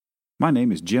My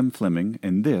name is Jim Fleming,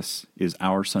 and this is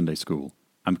Our Sunday School.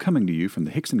 I'm coming to you from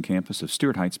the Hickson campus of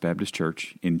Stuart Heights Baptist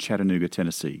Church in Chattanooga,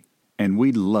 Tennessee. And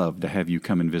we'd love to have you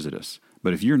come and visit us.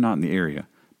 But if you're not in the area,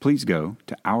 please go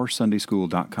to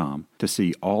OurSundaySchool.com to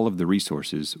see all of the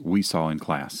resources we saw in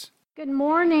class. Good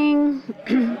morning,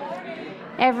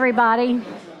 everybody.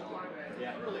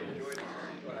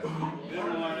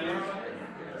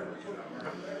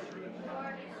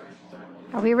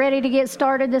 Are we ready to get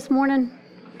started this morning?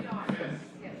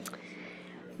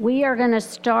 We are going to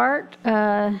start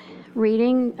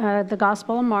reading the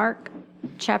Gospel of Mark,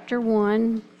 chapter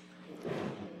 1.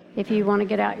 If you want to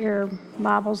get out your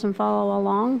Bibles and follow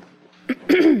along.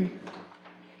 The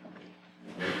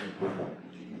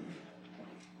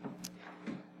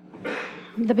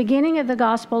beginning of the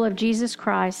Gospel of Jesus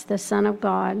Christ, the Son of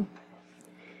God.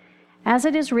 As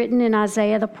it is written in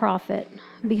Isaiah the prophet,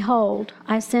 "Behold,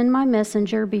 I send my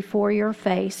messenger before your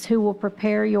face, who will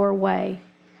prepare your way.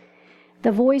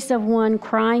 The voice of one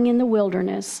crying in the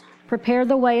wilderness, prepare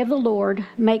the way of the Lord,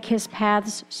 make his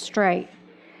paths straight."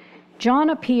 John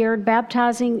appeared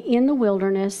baptizing in the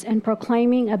wilderness and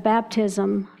proclaiming a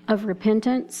baptism of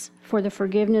repentance for the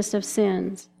forgiveness of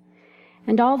sins.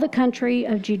 And all the country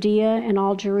of Judea and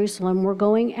all Jerusalem were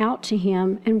going out to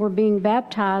him and were being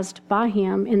baptized by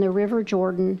him in the river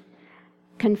Jordan,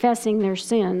 confessing their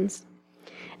sins.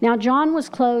 Now John was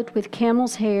clothed with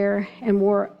camel's hair and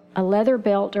wore a leather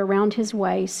belt around his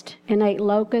waist and ate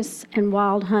locusts and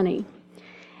wild honey.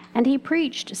 And he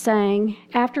preached, saying,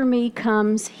 "After me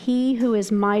comes he who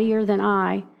is mightier than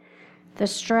I, the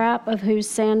strap of whose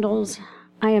sandals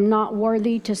I am not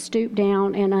worthy to stoop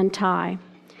down and untie.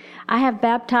 I have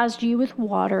baptized you with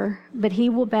water, but he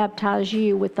will baptize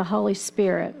you with the Holy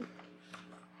Spirit."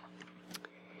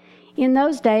 In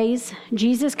those days,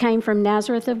 Jesus came from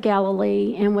Nazareth of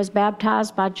Galilee and was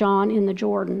baptized by John in the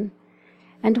Jordan.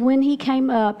 And when he came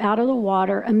up out of the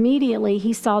water, immediately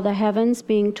he saw the heavens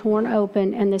being torn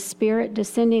open and the Spirit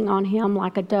descending on him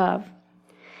like a dove.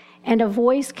 And a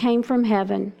voice came from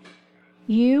heaven,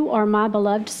 "You are my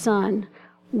beloved Son.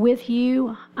 With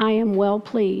you I am well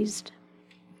pleased."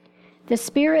 The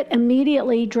Spirit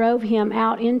immediately drove him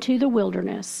out into the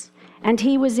wilderness, and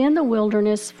he was in the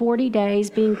wilderness 40 days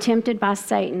being tempted by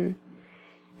Satan.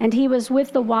 And he was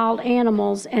with the wild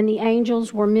animals, and the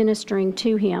angels were ministering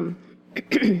to him.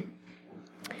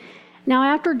 Now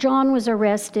after John was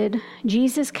arrested,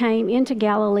 Jesus came into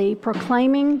Galilee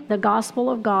proclaiming the gospel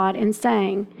of God and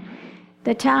saying,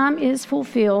 "The time is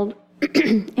fulfilled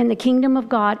and the kingdom of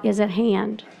God is at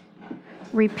hand.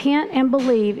 Repent and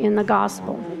believe in the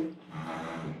gospel."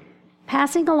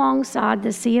 Passing alongside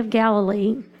the Sea of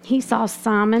Galilee, he saw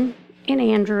Simon and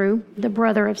Andrew, the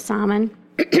brother of Simon,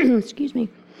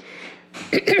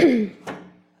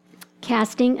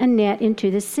 casting a net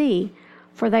into the sea,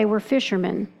 for they were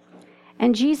fishermen.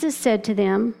 And Jesus said to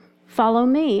them, "Follow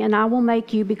me, and I will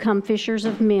make you become fishers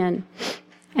of men."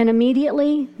 And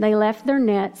immediately they left their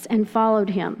nets and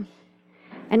followed him.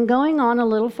 And going on a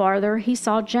little farther, he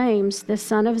saw James, the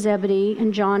son of Zebedee,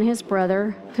 and John his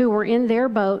brother, who were in their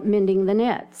boat mending the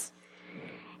nets.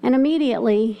 And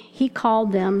immediately he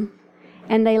called them,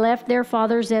 and they left their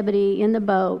father Zebedee in the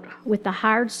boat with the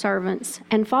hired servants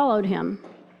and followed him.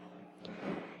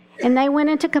 And they went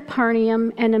into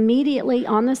Capernaum, and immediately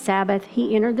on the Sabbath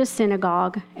he entered the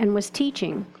synagogue and was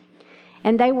teaching.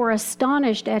 And they were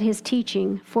astonished at his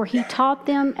teaching, for he taught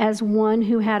them as one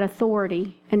who had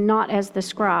authority, and not as the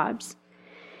scribes.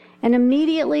 And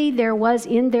immediately there was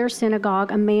in their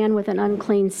synagogue a man with an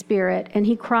unclean spirit, and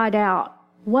he cried out,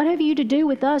 "What have you to do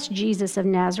with us, Jesus of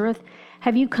Nazareth?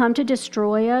 Have you come to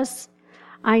destroy us?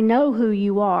 I know who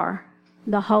you are,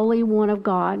 the Holy One of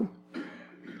God."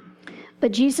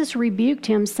 But Jesus rebuked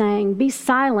him, saying, "Be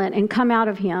silent and come out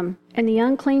of him." And the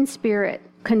unclean spirit,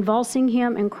 convulsing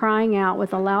him and crying out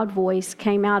with a loud voice,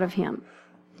 came out of him.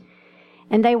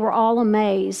 And they were all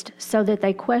amazed, so that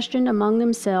they questioned among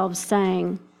themselves,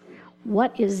 saying,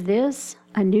 "What is this?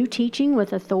 A new teaching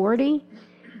with authority?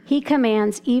 He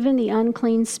commands even the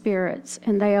unclean spirits,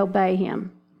 and they obey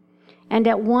him." And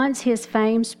at once his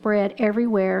fame spread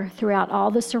everywhere throughout all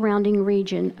the surrounding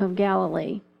region of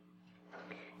Galilee.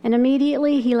 And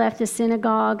immediately he left the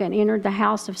synagogue and entered the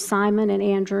house of Simon and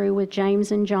Andrew with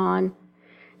James and John.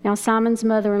 Now Simon's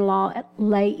mother-in-law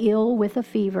lay ill with a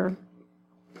fever.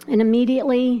 And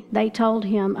immediately they told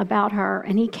him about her,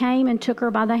 and he came and took her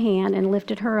by the hand and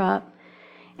lifted her up.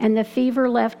 And the fever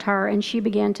left her, and she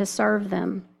began to serve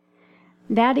them.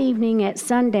 That evening at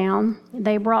sundown,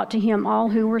 they brought to him all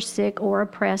who were sick or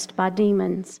oppressed by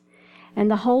demons. And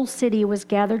the whole city was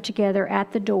gathered together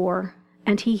at the door,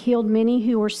 and he healed many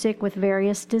who were sick with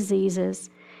various diseases,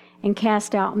 and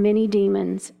cast out many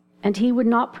demons, and he would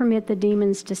not permit the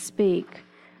demons to speak,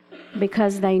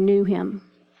 because they knew him.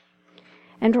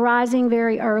 And rising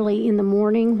very early in the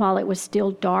morning, while it was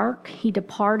still dark, he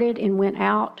departed and went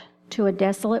out to a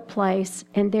desolate place,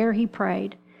 and there he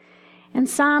prayed. And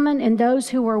Simon and those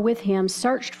who were with him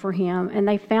searched for him, and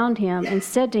they found him and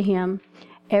said to him,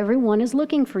 "Everyone is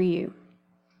looking for you."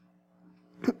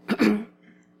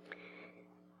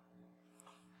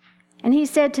 And he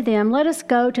said to them, "Let us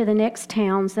go to the next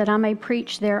towns, that I may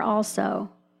preach there also,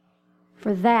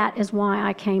 for that is why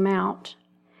I came out."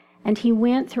 And he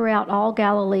went throughout all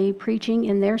Galilee, preaching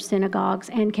in their synagogues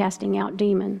and casting out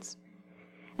demons.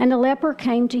 And a leper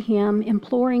came to him,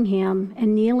 imploring him,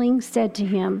 and kneeling said to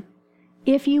him,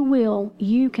 "If you will,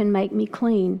 you can make me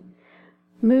clean."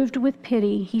 Moved with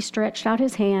pity, he stretched out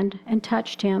his hand and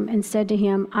touched him and said to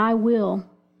him, "I will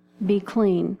be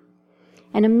clean."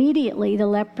 And immediately the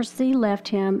leprosy left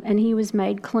him, and he was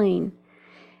made clean.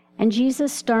 And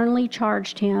Jesus sternly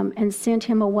charged him and sent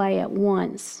him away at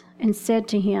once, and said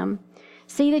to him,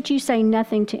 "See that you say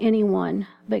nothing to anyone,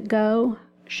 but go,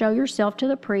 show yourself to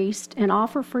the priest, and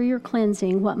offer for your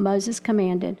cleansing what Moses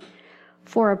commanded,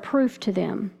 for a proof to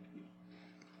them."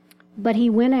 But he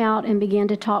went out and began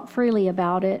to talk freely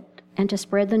about it and to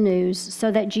spread the news, so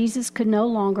that Jesus could no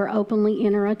longer openly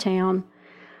enter a town,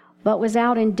 but was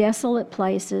out in desolate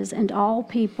places, and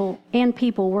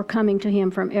people were coming to him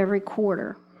from every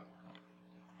quarter.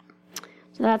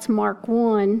 So that's Mark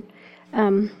 1.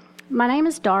 My name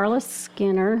is Darla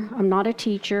Skinner. I'm not a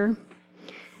teacher.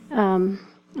 I'm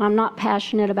not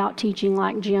passionate about teaching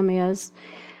like Jim is.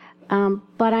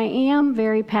 But I am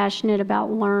very passionate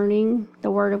about learning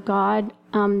the Word of God.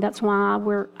 That's why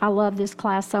I love this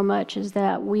class so much, is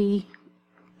that we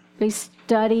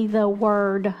study the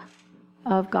Word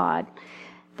of God.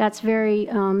 That's very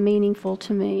meaningful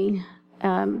to me.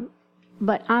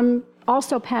 But I'm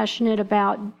also passionate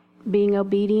about being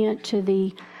obedient to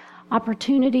the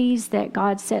opportunities that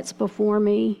God sets before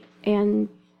me. And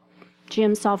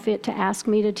Jim saw fit to ask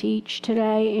me to teach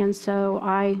today, and so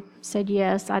I said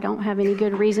yes. I don't have any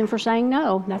good reason for saying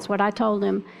no. That's what I told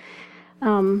him.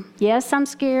 Yes, I'm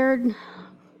scared.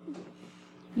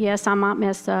 Yes, I might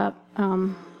mess up,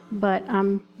 but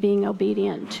I'm being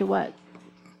obedient to what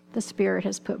the Spirit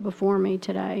has put before me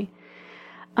today.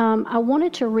 I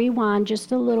wanted to rewind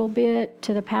just a little bit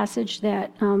to the passage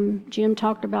that Jim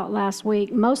talked about last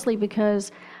week, mostly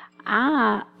because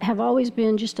I have always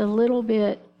been just a little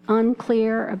bit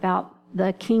unclear about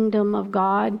the kingdom of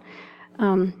God.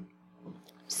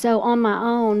 So on my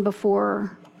own,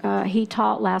 before he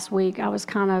taught last week, I was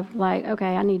kind of like,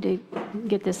 okay, I need to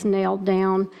get this nailed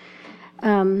down.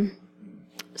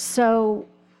 So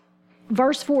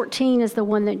verse 14 is the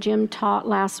one that Jim taught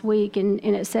last week, and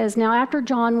it says, "Now after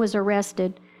John was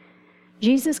arrested,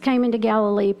 Jesus came into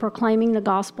Galilee proclaiming the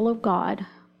gospel of God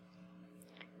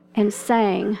and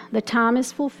saying, 'The time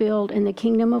is fulfilled and the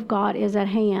kingdom of God is at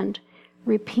hand.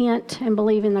 Repent and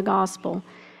believe in the gospel.'"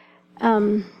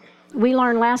 We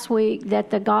learned last week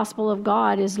that the gospel of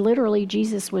God is literally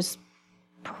Jesus was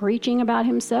preaching about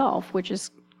himself, which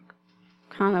is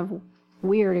kind of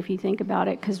weird if you think about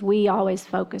it, because we always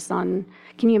focus on,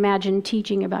 can you imagine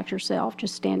teaching about yourself,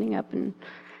 just standing up and,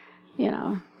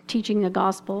 teaching the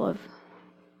gospel of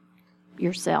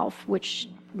yourself, which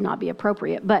would not be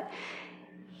appropriate. But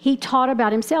he taught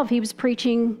about himself. He was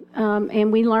preaching,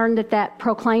 and we learned that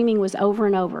proclaiming was over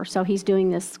and over. So he's doing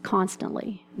this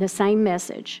constantly, the same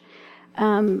message.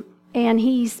 And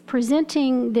he's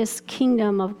presenting this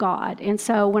kingdom of God. And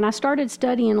so when I started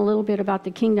studying a little bit about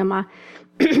the kingdom, I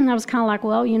was kind of like,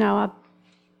 well,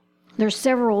 there's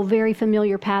several very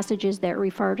familiar passages that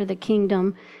refer to the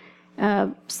kingdom,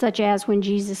 such as when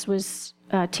Jesus was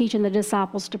teaching the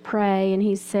disciples to pray, and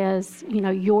he says,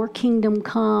 "Your kingdom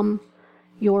come,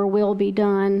 your will be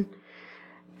done."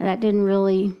 That didn't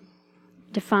really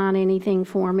define anything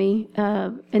for me.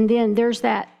 And then there's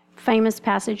that famous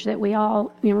passage that we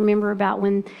all remember about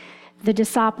when the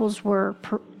disciples were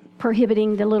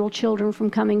prohibiting the little children from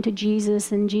coming to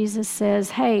Jesus, and Jesus says,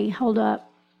 "Hey, hold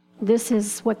up. This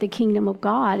is what the kingdom of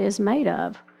God is made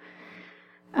of."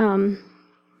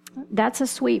 That's a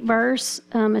sweet verse,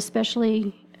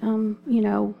 especially,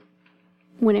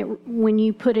 when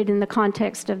you put it in the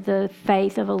context of the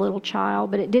faith of a little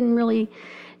child, but it didn't really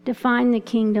define the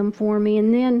kingdom for me.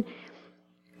 And then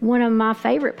one of my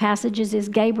favorite passages is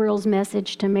Gabriel's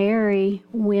message to Mary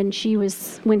when he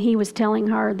was telling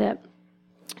her that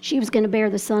she was going to bear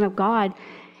the Son of God.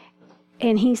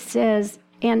 And he says,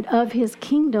 "And of his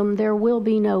kingdom there will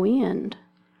be no end."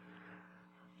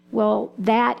 Well,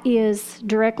 that is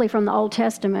directly from the Old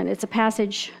Testament. It's a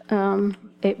passage,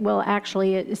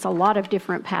 it's a lot of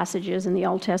different passages in the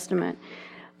Old Testament.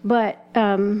 But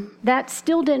that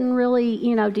still didn't really,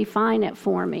 define it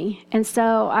for me. And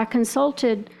so I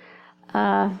consulted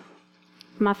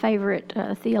my favorite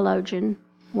theologian,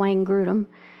 Wayne Grudem,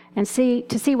 and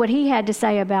to see what he had to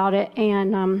say about it.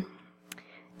 And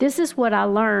this is what I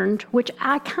learned, which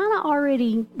I kind of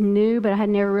already knew, but I had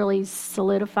never really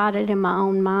solidified it in my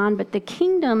own mind. But the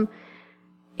kingdom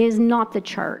is not the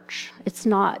church. It's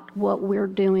not what we're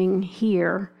doing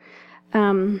here.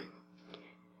 And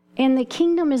the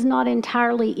kingdom is not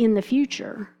entirely in the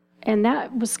future. And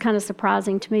that was kind of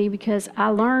surprising to me, because I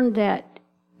learned that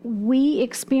we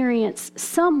experience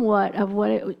somewhat of what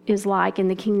it is like in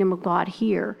the kingdom of God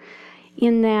here,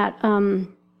 in that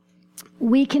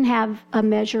we can have a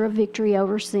measure of victory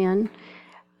over sin.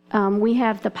 We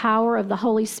have the power of the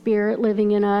Holy Spirit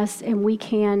living in us, and we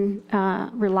can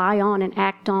rely on and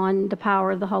act on the power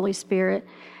of the Holy Spirit.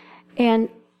 And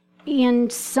in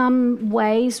some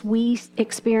ways, we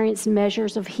experience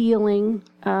measures of healing.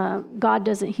 God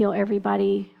doesn't heal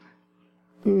everybody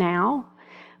now,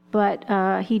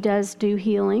 but he does do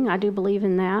healing. I do believe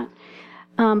in that.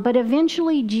 But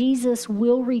eventually, Jesus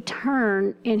will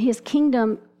return, and his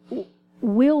kingdom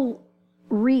will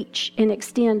reach and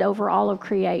extend over all of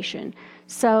creation.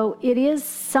 So it is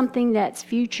something that's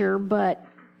future, but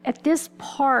at this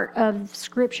part of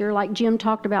Scripture, like Jim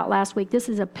talked about last week, this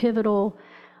is a pivotal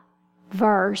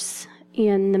verse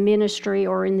in the ministry,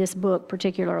 or in this book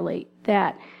particularly,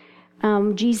 that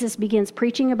Jesus begins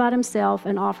preaching about himself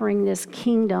and offering this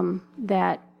kingdom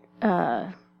that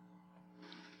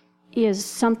is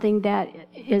something that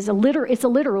is it's a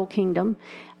literal kingdom,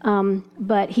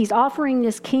 but he's offering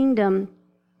this kingdom.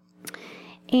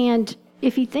 And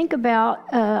if you think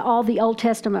about all the Old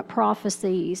Testament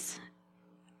prophecies,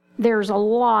 there's a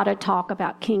lot of talk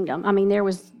about kingdom. I mean, it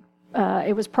was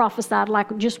prophesied,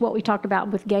 like just what we talked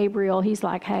about with Gabriel. He's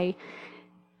like, hey,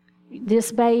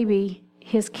 this baby,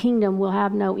 his kingdom will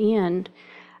have no end.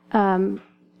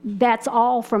 That's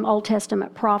all from Old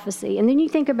Testament prophecy. And then you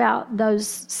think about those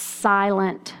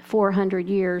silent 400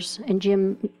 years, and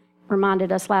Jim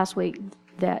reminded us last week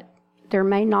that there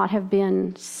may not have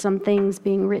been some things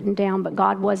being written down, but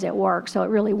God was at work, so it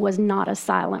really was not a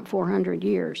silent 400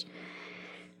 years.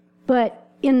 But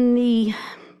in the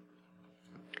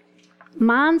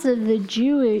minds of the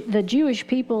Jewish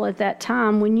people at that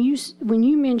time, when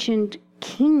you mentioned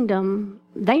kingdom,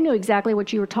 they knew exactly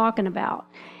what you were talking about.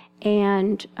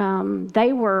 And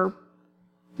they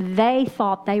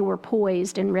thought they were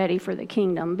poised and ready for the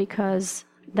kingdom, because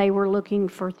they were looking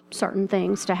for certain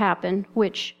things to happen,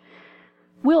 which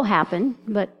will happen,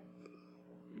 but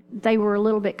they were a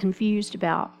little bit confused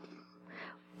about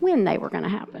when they were going to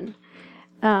happen.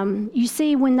 You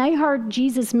see, when they heard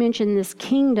Jesus mention this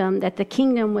kingdom, that the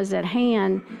kingdom was at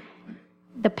hand,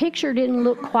 the picture didn't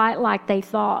look quite like they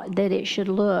thought that it should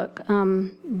look.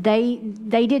 They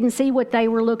didn't see what they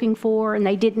were looking for, and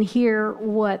they didn't hear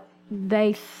what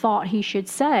they thought he should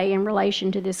say in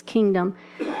relation to this kingdom.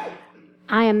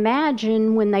 I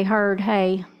imagine when they heard,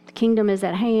 hey, the kingdom is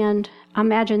at hand, I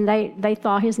imagine they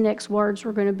thought his next words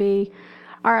were going to be,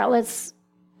 all right, let's,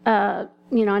 I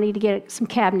need to get some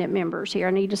cabinet members here.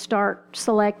 I need to start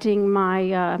selecting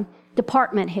my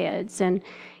department heads, and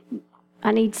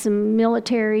I need some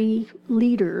military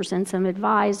leaders and some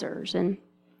advisors. And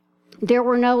there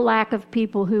were no lack of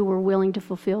people who were willing to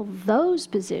fulfill those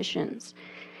positions.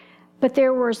 But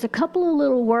there was a couple of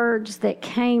little words that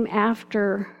came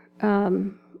after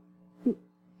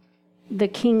the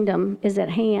kingdom is at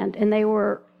hand, and they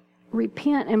were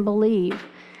repent and believe.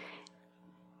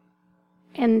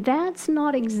 And that's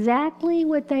not exactly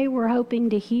what they were hoping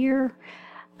to hear.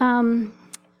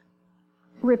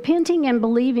 Repenting and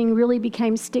believing really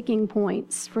became sticking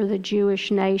points for the Jewish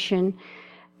nation,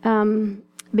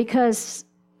 because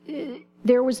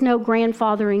there was no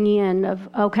grandfathering in of,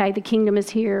 okay, the kingdom is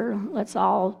here, let's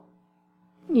all,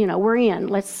 we're in,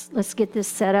 let's get this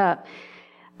set up.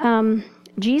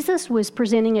 Jesus was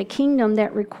presenting a kingdom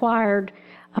that required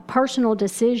a personal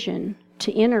decision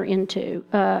to enter into,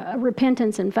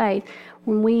 repentance and faith.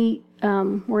 When we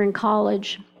were in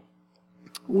college,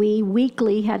 we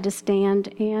weekly had to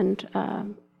stand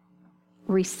and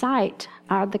recite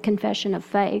the confession of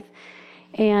faith.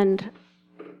 And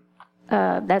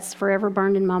that's forever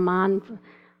burned in my mind.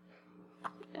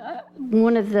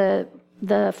 One of the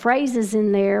phrases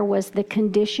in there was, the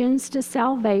conditions to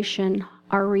salvation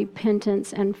are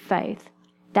repentance and faith.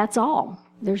 That's all.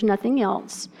 There's nothing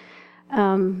else.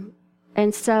 And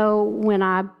so when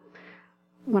I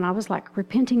was like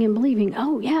repenting and believing,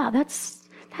 oh yeah, that's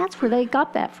That's where they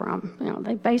got that from.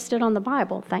 They based it on the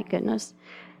Bible, thank goodness.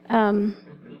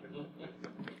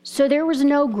 So there was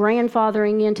no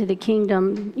grandfathering into the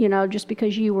kingdom, just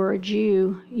because you were a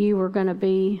Jew, you were going to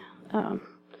be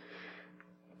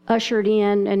ushered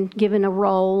in and given a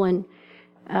role.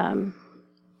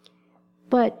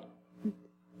 But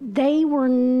they were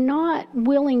not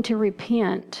willing to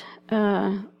repent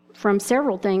from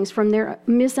several things, from their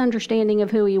misunderstanding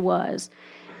of who he was.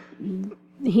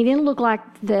 He didn't look like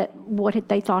what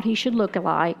they thought he should look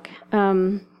like.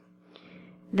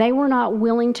 They were not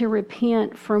willing to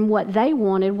repent from what they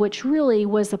wanted, which really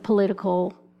was a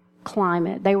political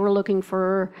climate. They were looking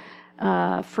for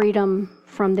freedom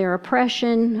from their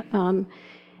oppression.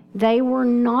 They were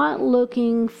not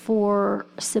looking for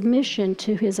submission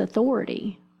to his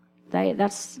authority.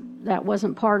 That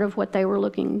wasn't part of what they were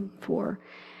looking for.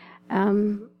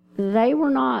 They were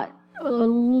not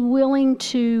willing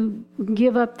to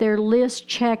give up their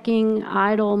list-checking,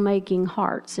 idol-making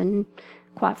hearts, and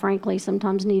quite frankly,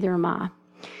 sometimes neither am I.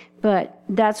 But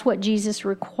that's what Jesus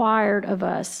required of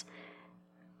us.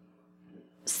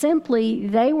 Simply,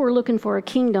 they were looking for a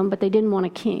kingdom, but they didn't want a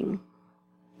king.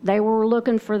 They were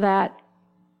looking for that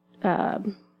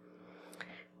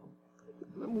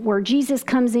where Jesus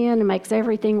comes in and makes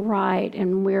everything right,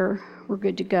 and we're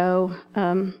good to go.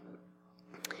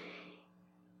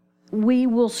 We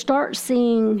will start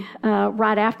seeing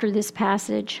right after this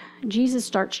passage, Jesus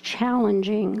starts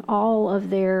challenging all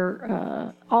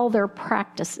their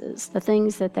practices, the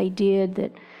things that they did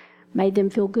that made them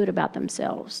feel good about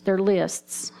themselves, their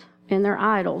lists and their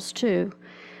idols too,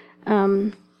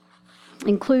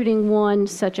 including one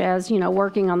such as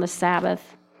working on the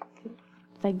Sabbath.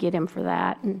 They get him for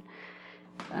that,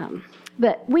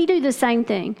 but we do the same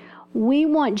thing. We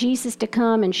want Jesus to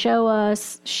come and show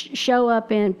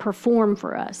up and perform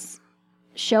for us,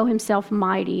 show himself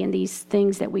mighty in these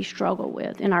things that we struggle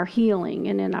with, in our healing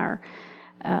and in our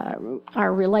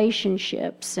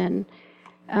relationships. And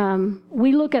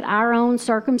we look at our own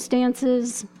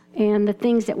circumstances and the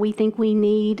things that we think we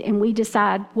need, and we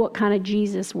decide what kind of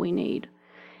Jesus we need.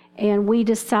 And we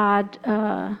decide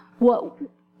what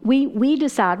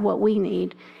we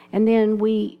need, and then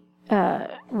we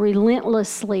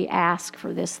relentlessly ask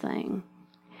for this thing.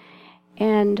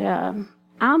 And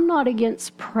I'm not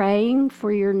against praying for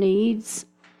your needs,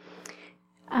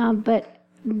 but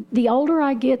the older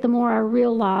I get, the more I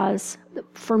realize,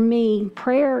 for me,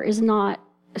 prayer is not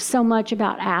so much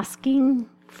about asking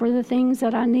for the things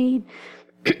that I need.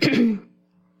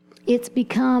 It's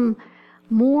become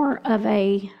more of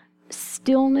a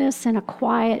stillness and a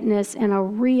quietness and a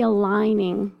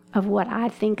realigning of what I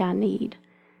think I need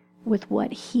with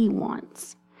what he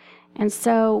wants. And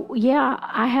so,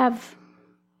 I have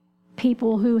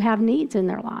people who have needs in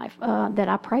their life that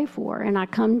I pray for, and I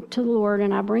come to the Lord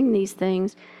and I bring these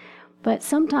things. But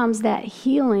sometimes that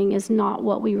healing is not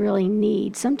what we really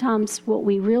need. Sometimes what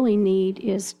we really need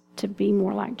is to be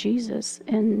more like Jesus,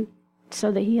 and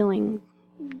so the healing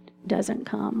doesn't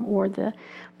come, or the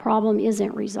problem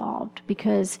isn't resolved,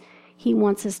 because he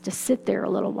wants us to sit there a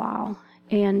little while,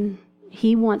 and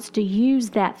he wants to use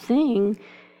that thing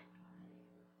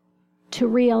to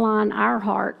realign our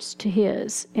hearts to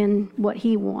his and what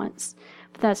he wants.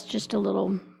 But that's just a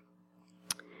little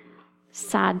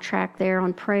sidetrack there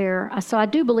on prayer. So I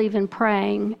do believe in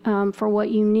praying for what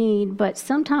you need, but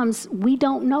sometimes we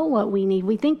don't know what we need.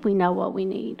 We think we know what we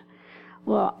need.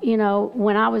 Well,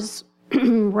 when I was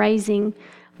raising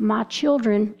my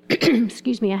children,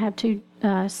 excuse me, I have two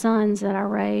sons that I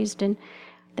raised, and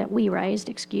that we raised,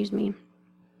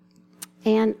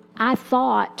 and I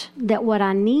thought that what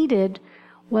I needed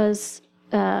was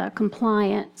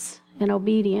compliance and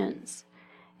obedience,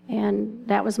 and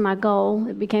that was my goal.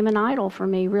 It became an idol for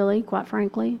me, really, quite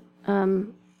frankly.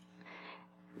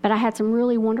 But I had some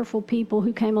really wonderful people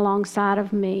who came alongside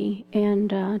of me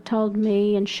and told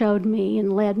me and showed me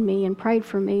and led me and prayed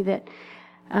for me that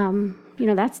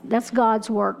that's God's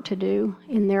work to do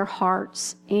in their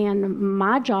hearts, and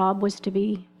my job was to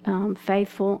be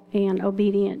faithful and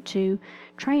obedient to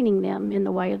training them in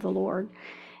the way of the Lord.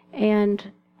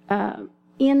 And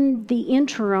in the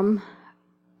interim,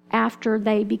 after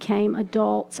they became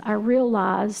adults, I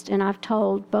realized, and I've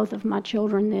told both of my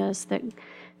children this, that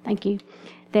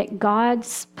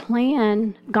God's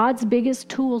plan, God's biggest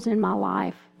tools in my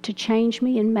life to change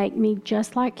me and make me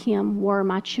just like him were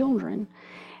my children.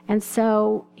 And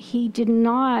so he did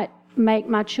not make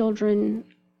my children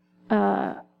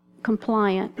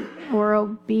compliant or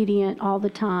obedient all the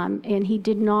time. And he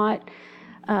did not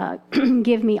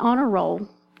give me honor roll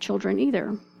children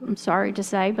either. I'm sorry to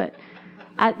say, but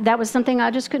that was something I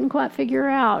just couldn't quite figure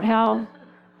out, how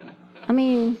I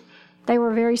mean, they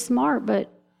were very smart, but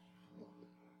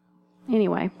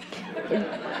anyway,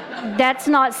 that's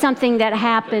not something that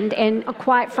happened. And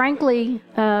quite frankly,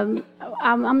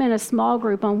 I'm in a small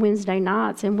group on Wednesday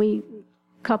nights, and we,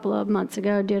 a couple of months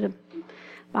ago, did a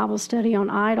Bible study on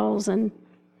idols, and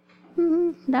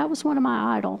that was one of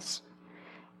my idols.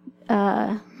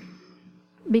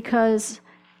 Because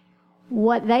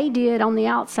what they did on the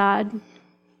outside,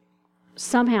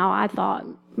 somehow I thought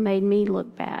made me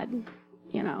look bad,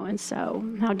 and so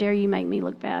how dare you make me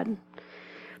look bad?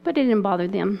 But it didn't bother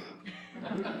them.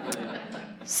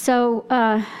 So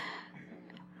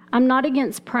I'm not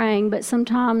against praying, but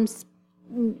sometimes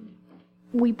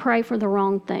we pray for the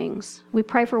wrong things. We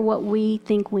pray for what we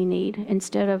think we need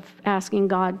instead of asking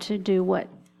God to do what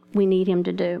we need Him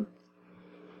to do.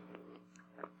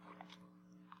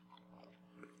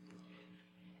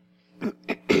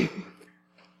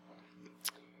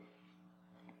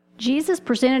 Jesus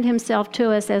presented Himself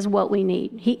to us as what we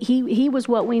need. He was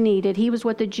what we needed. He was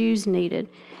what the Jews needed.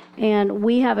 And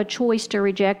we have a choice to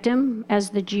reject Him, as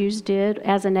the Jews did,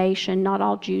 as a nation. Not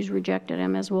all Jews rejected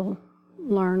Him, as we'll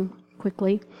learn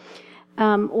quickly.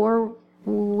 Or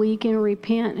we can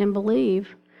repent and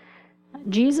believe.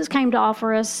 Jesus came to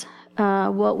offer us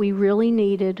what we really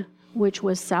needed, which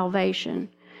was salvation.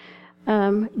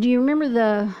 Do you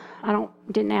remember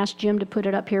didn't ask Jim to put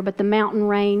it up here, but the mountain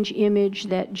range image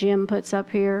that Jim puts up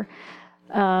here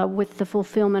with the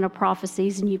fulfillment of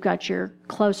prophecies, and you've got your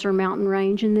closer mountain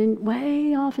range, and then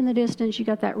way off in the distance you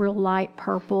got that real light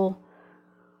purple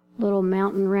little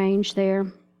mountain range there.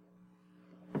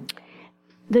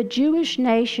 The Jewish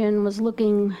nation was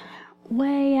looking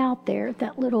way out there at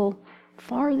that little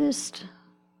farthest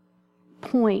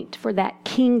point for that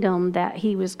kingdom that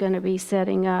He was going to be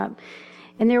setting up.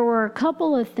 And there were a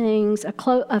couple of things,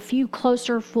 a few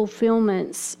closer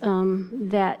fulfillments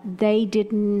that they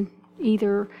didn't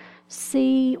either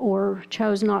see or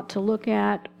chose not to look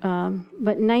at.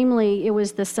 But namely, it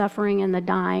was the suffering and the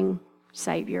dying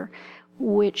Savior,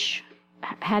 which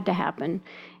had to happen.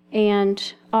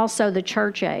 And also the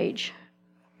church age,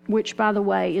 which, by the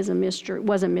way, was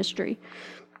a mystery.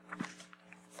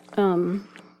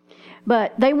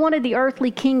 But they wanted the earthly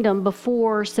kingdom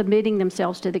before submitting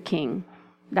themselves to the king.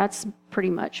 That's pretty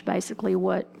much basically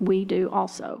what we do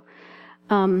also.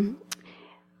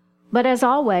 But as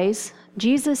always,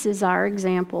 Jesus is our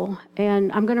example.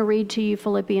 And I'm going to read to you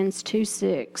Philippians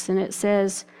 2:6, and it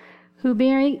says, "Who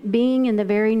being in the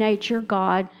very nature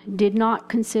God, did not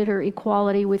consider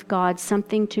equality with God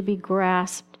something to be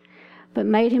grasped, but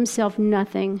made Himself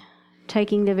nothing,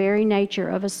 taking the very nature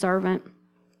of a servant,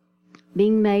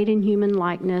 being made in human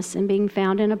likeness, and being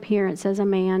found in appearance as a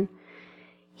man,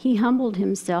 He humbled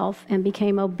Himself and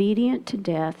became obedient to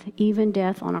death, even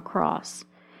death on a cross."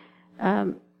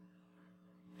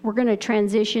 We're going to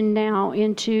transition now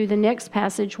into the next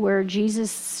passage where Jesus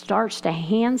starts to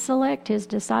hand select His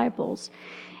disciples.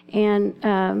 And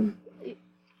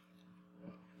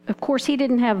of course, He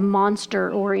didn't have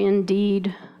Monster or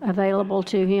Indeed available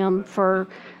to Him for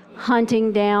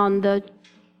hunting down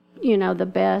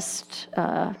the best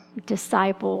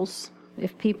disciples,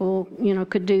 if people,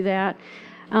 could do that.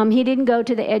 He didn't go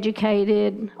to the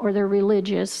educated or the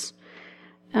religious.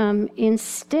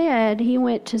 Instead, He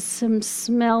went to some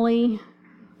smelly,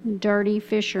 dirty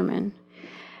fishermen.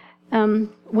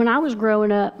 When I was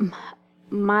growing up,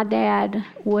 my dad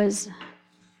was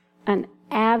an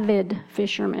avid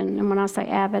fisherman. And when I say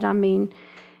avid, I mean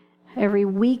every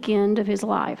weekend of his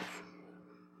life.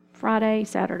 Friday,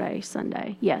 Saturday,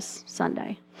 Sunday. Yes,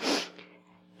 Sunday.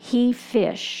 He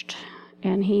fished.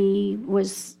 And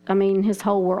his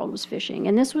whole world was fishing.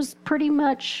 And this was pretty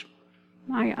much,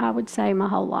 I would say, my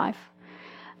whole life.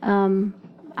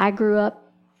 I grew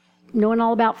up knowing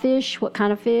all about fish, what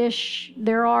kind of fish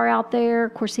there are out there.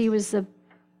 Of course, he was a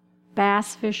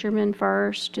bass fisherman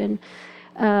first. And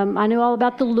I knew all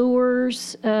about the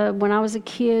lures. When I was a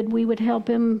kid, we would help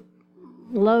him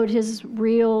load his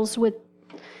reels with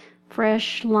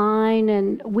fresh line.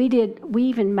 And we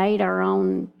even made our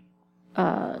own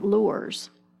lures.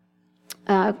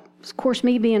 Of course,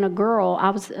 me being a girl, I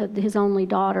was his only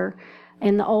daughter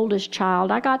and the oldest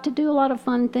child. I got to do a lot of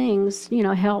fun things,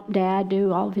 help Dad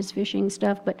do all of his fishing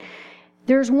stuff. But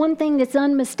there's one thing that's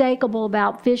unmistakable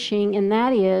about fishing, and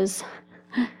that is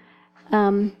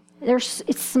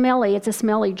it's smelly. It's a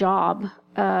smelly job.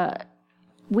 My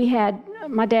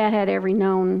dad had every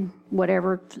known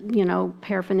whatever,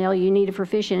 paraphernalia you needed for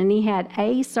fishing, and he had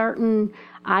a certain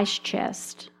ice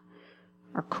chest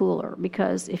or cooler,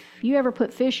 because if you ever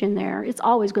put fish in there, it's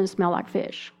always going to smell like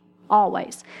fish,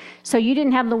 always. So you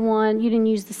didn't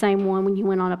use the same one when you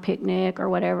went on a picnic or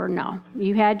whatever. No,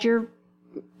 you had your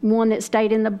one that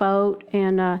stayed in the boat,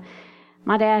 and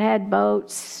my dad had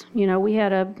boats. We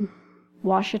had a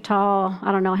Washita,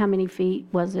 I don't know how many feet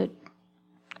was it.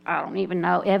 I don't even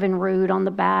know, Evan Root on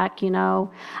the back,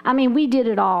 I mean, we did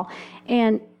it all.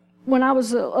 And when I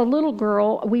was a little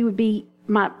girl,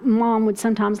 my mom would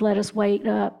sometimes let us wait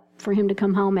up for him to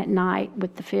come home at night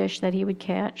with the fish that he would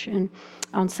catch, and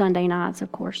on Sunday nights,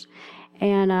 of course.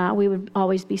 And we would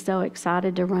always be so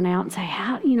excited to run out and say,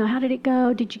 how did it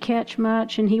go? Did you catch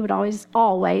much? And he would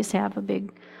always have a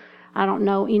big, I don't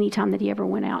know any time that he ever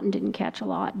went out and didn't catch a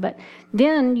lot. But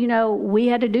then, we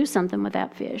had to do something with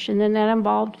that fish. And then that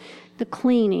involved the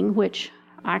cleaning, which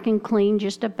I can clean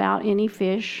just about any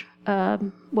fish.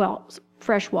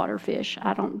 Freshwater fish.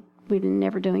 We didn't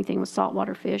never do anything with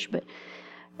saltwater fish. But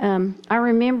I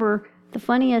remember the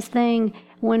funniest thing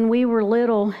when we were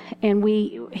little, and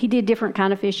he did different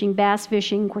kind of fishing, bass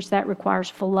fishing. Of course, that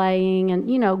requires filleting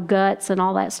and, guts and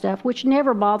all that stuff, which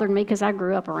never bothered me because I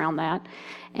grew up around that.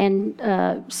 And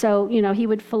so, he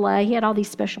would fillet. He had all these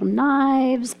special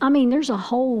knives. I mean, it's a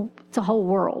whole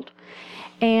world.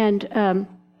 And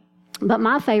but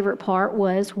my favorite part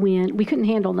was when we couldn't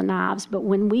handle the knives, but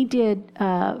when we did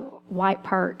white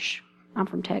perch. I'm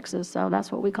from Texas, so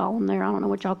that's what we call them there. I don't know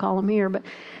what y'all call them here, but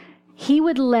he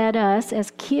would let us,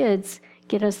 as kids,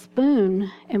 get a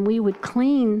spoon, and we would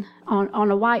clean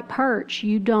on a white perch.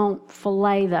 You don't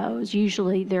fillet those.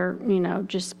 Usually they're,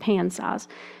 just pan size.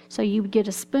 So you would get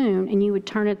a spoon, and you would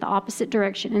turn it the opposite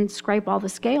direction and scrape all the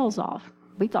scales off.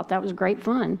 We thought that was great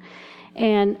fun.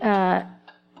 And,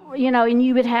 and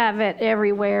you would have it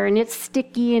everywhere, and it's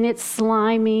sticky, and it's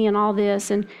slimy, and all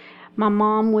this. And my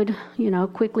mom would,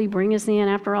 quickly bring us in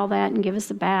after all that and give us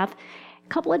a bath. A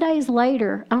couple of days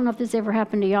later, I don't know if this ever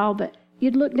happened to y'all, but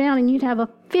you'd look down and you'd have a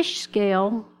fish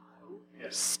scale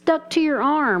stuck to your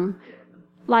arm,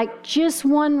 like just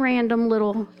one random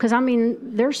little, because,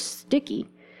 they're sticky.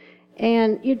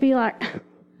 And you'd be like,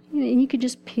 and you could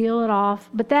just peel it off.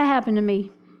 But that happened to me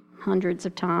hundreds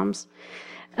of times.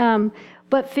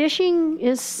 But fishing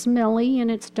is smelly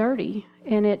and it's dirty,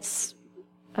 and it's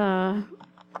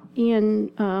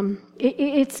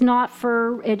it's not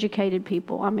for educated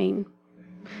people.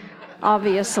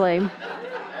 Obviously.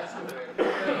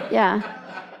 Yeah.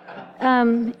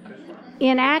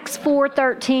 In Acts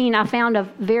 4:13, I found a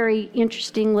very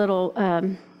interesting little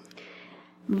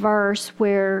verse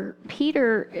where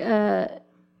Peter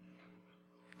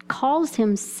calls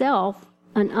himself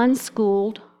an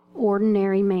unschooled,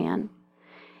 ordinary man.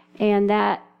 And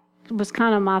that was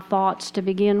kind of my thoughts to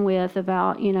begin with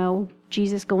about,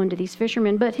 Jesus going to these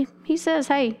fishermen. But he says,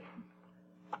 hey,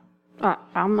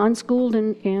 I'm unschooled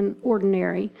and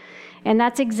ordinary. And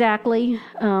that's exactly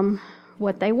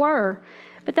what they were.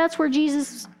 But that's where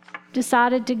Jesus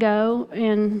decided to go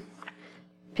and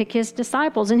pick his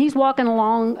disciples. And he's walking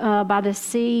along by the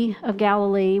Sea of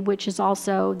Galilee, which is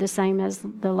also the same as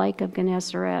the Lake of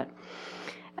Gennesaret.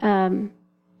 And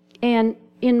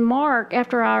in Mark,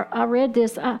 after I read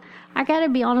this, I got to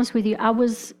be honest with you, I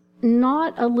was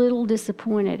not a little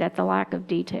disappointed at the lack of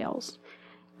details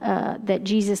that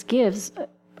Jesus gives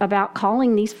about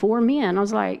calling these 4 men. I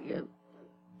was like,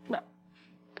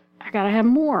 I got to have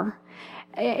more.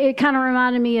 It kind of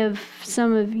reminded me of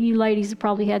some of you ladies have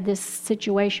probably had this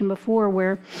situation before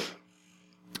where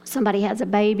somebody has a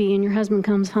baby and your husband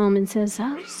comes home and says,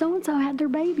 oh, so-and-so had their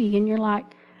baby. And you're like,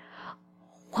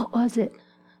 what was it?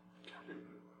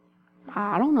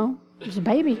 I don't know. It was a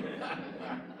baby.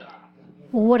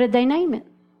 Well, what did they name it?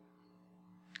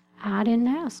 I didn't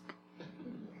ask.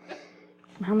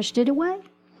 How much did it weigh?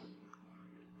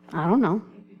 I don't know.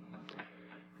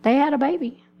 They had a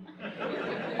baby.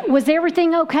 Was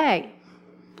everything okay?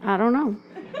 I don't know.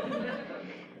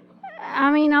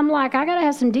 I'm like, I got to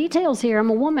have some details here. I'm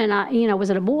a woman. Was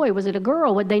it a boy? Was it a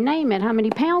girl? Would they name it? How many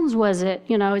pounds was it?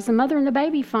 Is the mother and the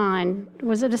baby fine?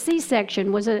 Was it a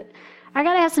C-section? I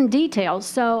got to have some details.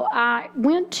 So I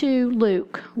went to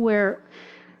Luke, where,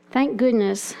 thank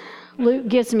goodness, Luke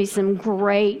gives me some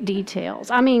great details.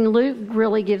 Luke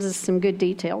really gives us some good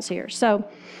details here. So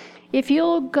if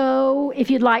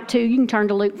you'd like to, you can turn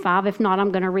to Luke 5. If not,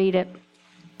 I'm going to read it.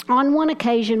 On one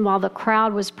occasion, while the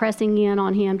crowd was pressing in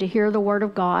on him to hear the word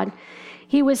of God,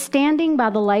 he was standing by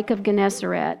the lake of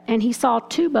Gennesaret, and he saw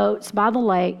 2 boats by the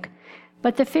lake,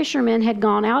 but the fishermen had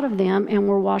gone out of them and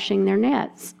were washing their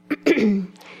nets.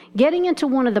 Getting into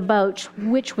one of the boats,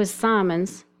 which was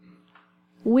Simon's,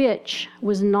 which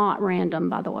was not random,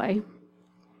 by the way,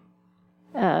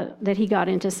 that he got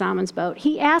into Simon's boat,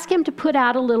 he asked him to put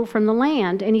out a little from the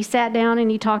land, and he sat down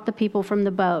and he talked to people from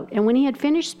the boat. And when he had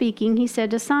finished speaking, he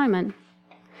said to Simon,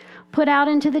 Put out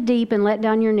into the deep and let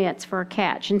down your nets for a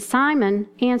catch." And Simon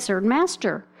answered,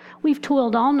 "Master, we've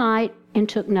toiled all night and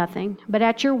took nothing, but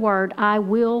at your word I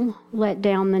will let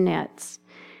down the nets."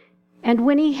 And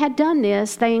when he had done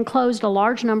this, they enclosed a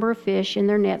large number of fish, and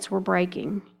their nets were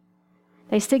breaking.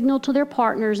 They signaled to their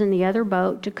partners in the other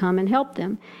boat to come and help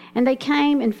them. And they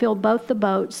came and filled both the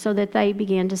boats so that they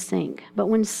began to sink. But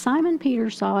when Simon Peter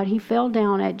saw it, he fell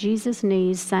down at Jesus'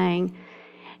 knees, saying,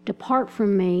 "Depart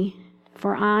from me,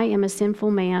 for I am a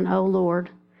sinful man, O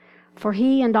Lord." For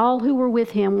he and all who were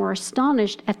with him were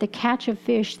astonished at the catch of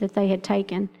fish that they had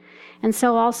taken. And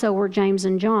so also were James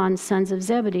and John, sons of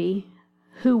Zebedee,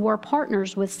 who were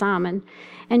partners with Simon.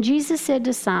 And Jesus said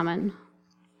to Simon,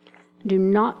 "Do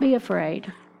not be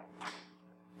afraid.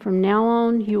 From now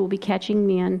on you will be catching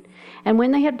men." And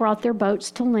when they had brought their boats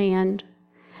to land,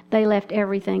 they left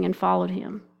everything and followed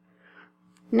him.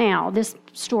 Now, this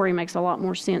story makes a lot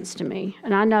more sense to me.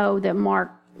 And I know that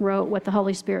Mark wrote what the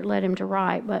Holy Spirit led him to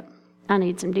write, but I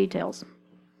need some details.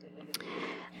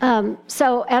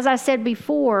 So as I said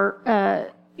before,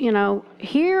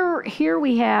 here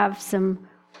we have some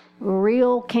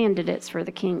real candidates for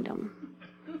the kingdom.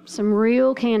 Some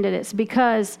real candidates,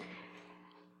 because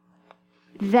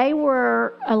they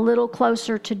were a little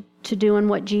closer to doing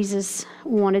what Jesus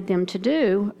wanted them to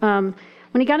do.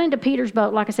 When he got into Peter's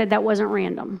boat, like I said, that wasn't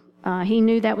random. He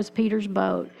knew that was Peter's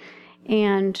boat.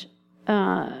 And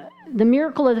the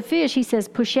miracle of the fish, he says,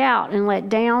 "Push out and let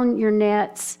down your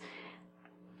nets."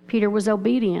 Peter was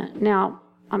obedient. Now,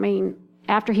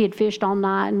 after he had fished all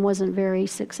night and wasn't very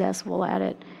successful at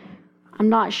it, I'm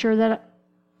not sure that...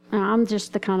 I'm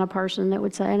just the kind of person that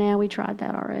would say, "Nah, we tried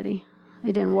that already.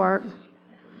 It didn't work.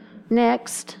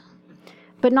 Next."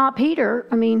 But not Peter.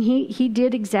 He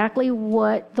did exactly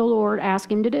what the Lord asked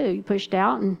him to do. He pushed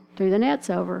out and threw the nets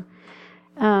over.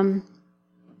 And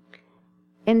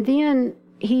then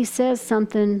he says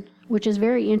something which is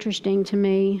very interesting to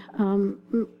me,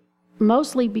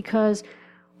 mostly because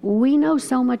we know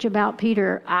so much about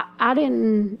Peter. I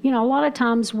didn't, a lot of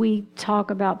times we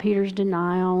talk about Peter's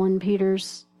denial and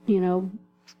Peter's,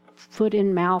 foot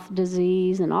and mouth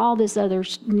disease and all this other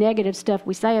negative stuff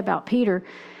we say about Peter.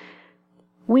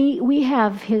 We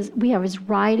have his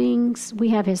writings, we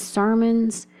have his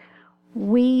sermons,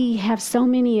 we have so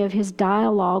many of his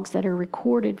dialogues that are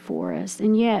recorded for us,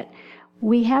 and yet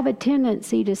we have a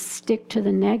tendency to stick to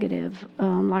the negative.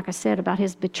 Like I said about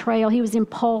his betrayal, he was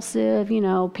impulsive,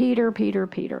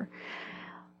 Peter.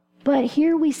 But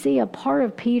here we see a part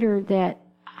of Peter that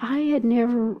I had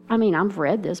never, I've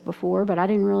read this before, but I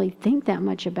didn't really think that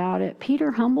much about it.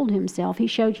 Peter humbled himself. He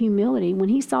showed humility. When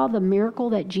he saw the miracle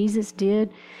that Jesus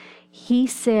did, he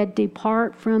said,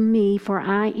 "Depart from me, for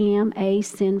I am a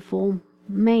sinful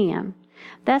man."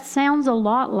 That sounds a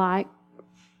lot like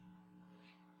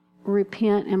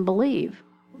repent and believe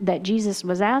that Jesus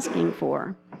was asking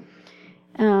for.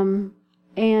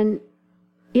 And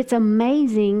it's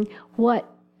amazing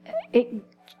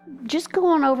just go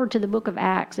on over to the book of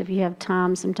Acts if you have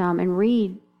time sometime and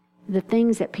read the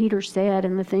things that Peter said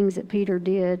and the things that Peter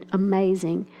did.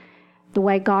 Amazing, the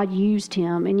way God used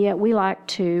him. And yet we like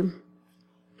to,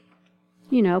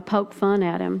 poke fun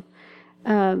at him.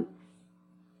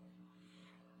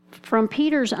 From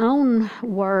Peter's own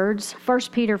words,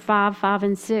 1 Peter 5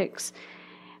 and 6,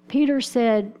 Peter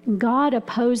said, "God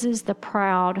opposes the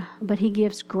proud, but he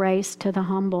gives grace to the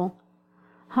humble.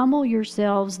 Humble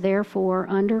yourselves, therefore,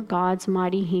 under God's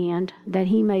mighty hand, that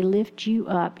he may lift you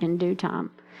up in due time."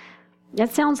 That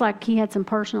sounds like he had some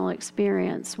personal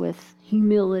experience with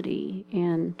humility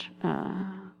and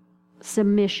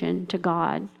submission to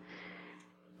God.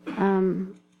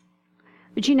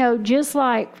 But just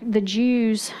like the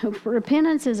Jews,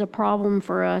 repentance is a problem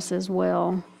for us as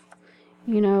well.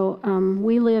 We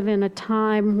live in a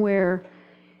time where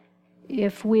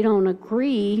if we don't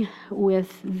agree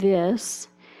with this,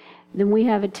 then we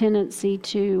have a tendency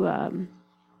to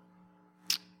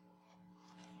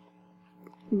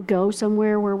go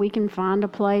somewhere where we can find a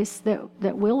place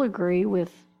that will agree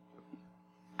with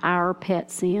our pet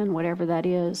sin, whatever that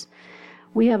is.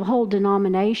 We have whole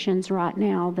denominations right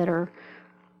now that are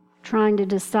trying to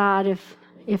decide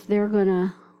if they're going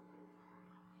to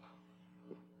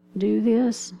do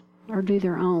this or do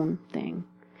their own thing.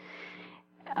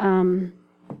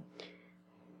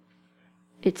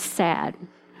 It's sad,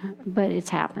 but it's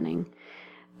happening.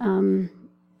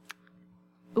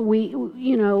 We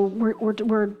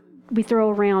throw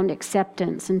around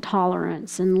acceptance and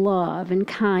tolerance and love and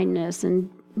kindness and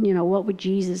what would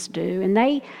Jesus do?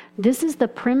 And this is the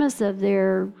premise of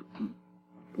their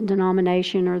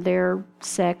denomination or their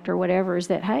sect or whatever, is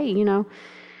that, hey,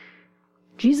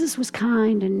 Jesus was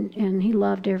kind and he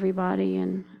loved everybody,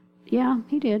 and yeah,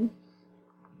 he did.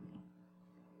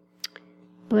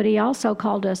 But he also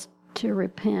called us to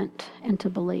repent and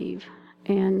to believe.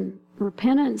 And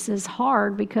repentance is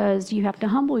hard because you have to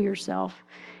humble yourself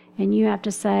and you have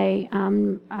to say,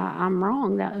 I'm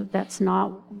wrong. That's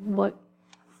not what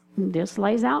this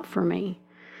lays out for me.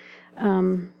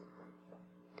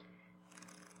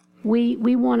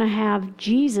 We want to have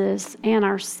Jesus and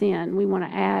our sin. We want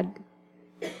to add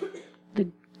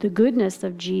the goodness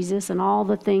of Jesus and all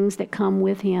the things that come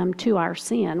with him to our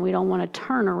sin. We don't want to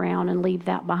turn around and leave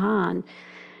that behind.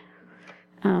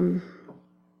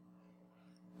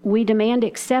 We demand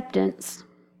acceptance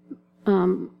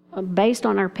based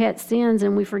on our pet sins,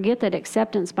 and we forget that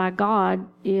acceptance by God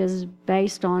is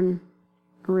based on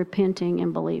repenting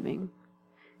and believing.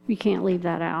 You can't leave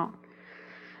that out.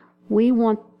 We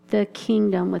want the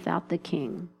kingdom without the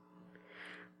king.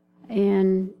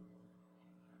 And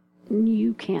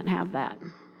you can't have that.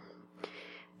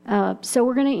 So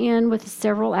we're going to end with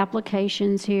several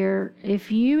applications here.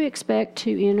 If you expect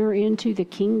to enter into the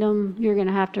kingdom, you're going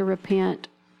to have to repent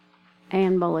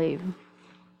and believe.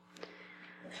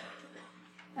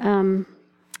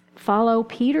 Follow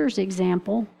Peter's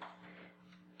example.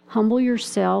 Humble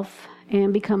yourself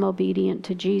and become obedient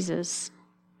to Jesus.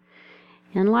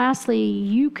 And lastly,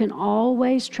 you can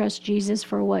always trust Jesus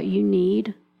for what you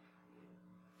need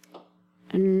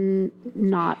and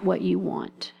not what you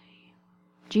want.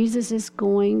 Jesus is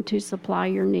going to supply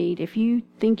your need. If you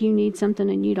think you need something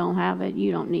and you don't have it,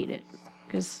 you don't need it,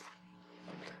 because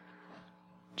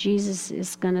Jesus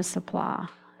is going to supply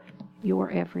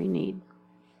your every need.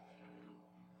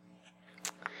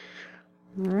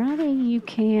 Alrighty, you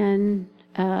can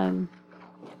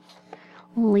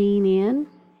lean in.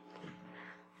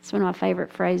 It's one of my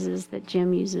favorite phrases that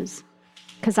Jim uses,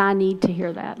 because I need to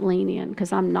hear that, lean in,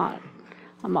 because I'm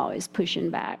always pushing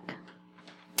back.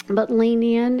 But lean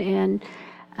in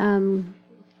and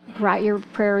write your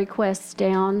prayer requests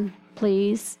down,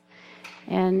 please,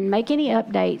 and make any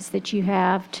updates that you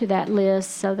have to that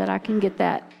list so that I can get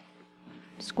that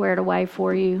squared away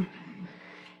for you.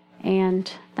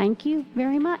 And thank you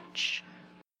very much.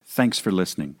 Thanks for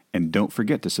listening, and don't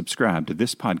forget to subscribe to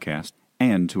this podcast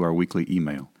and to our weekly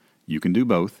email. You can do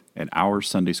both at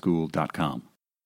OurSundaySchool.com.